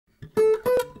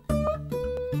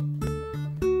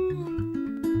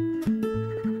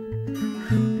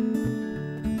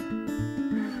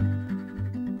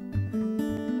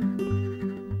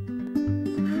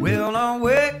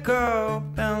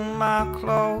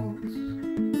clothes,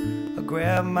 I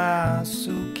grab my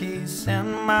suitcase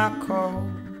and my coat,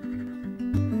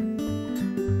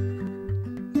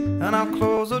 and I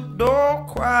close the door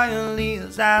quietly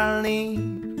as I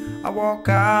leave. I walk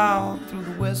out through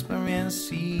the whispering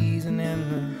season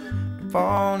and the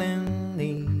falling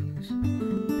leaves.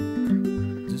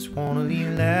 Just wanna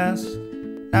leave last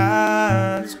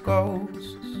night's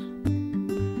ghosts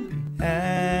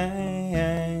behind.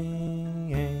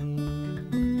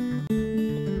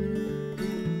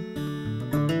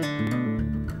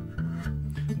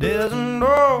 There's an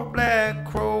old black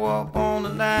crow up on the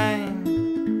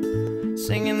line,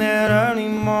 singing that early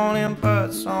morning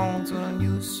bird song to the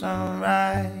new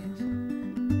sunrise.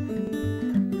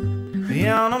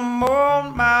 Yeah, I'm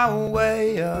on my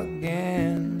way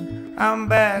again. I'm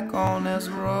back on this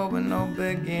road with no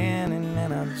beginning,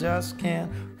 and I just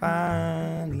can't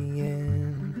find the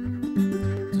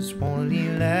end. Just wanna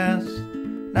leave last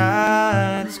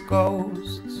night's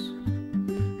ghosts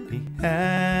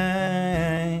behind.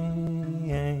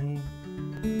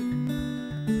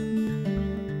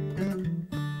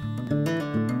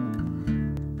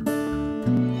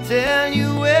 Tell you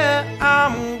where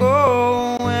I'm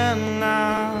going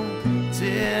now,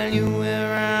 tell you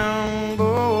where I'm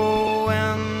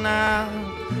going now,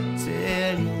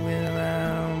 tell you where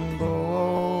I'm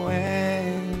going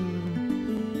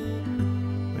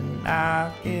when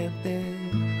I get there,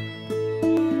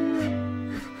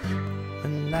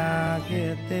 when I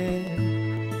get there,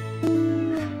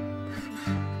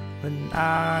 when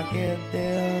I get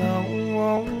there, oh,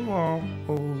 oh, oh,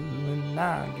 oh, when I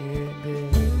get there.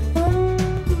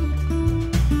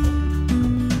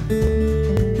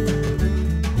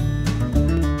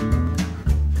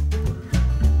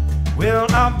 Well,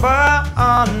 I'll buy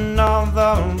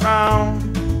another round.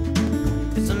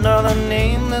 It's another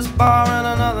nameless bar in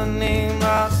another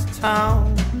nameless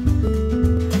town,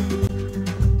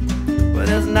 but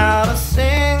there's not a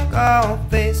single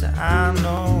face that I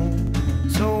know.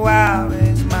 So why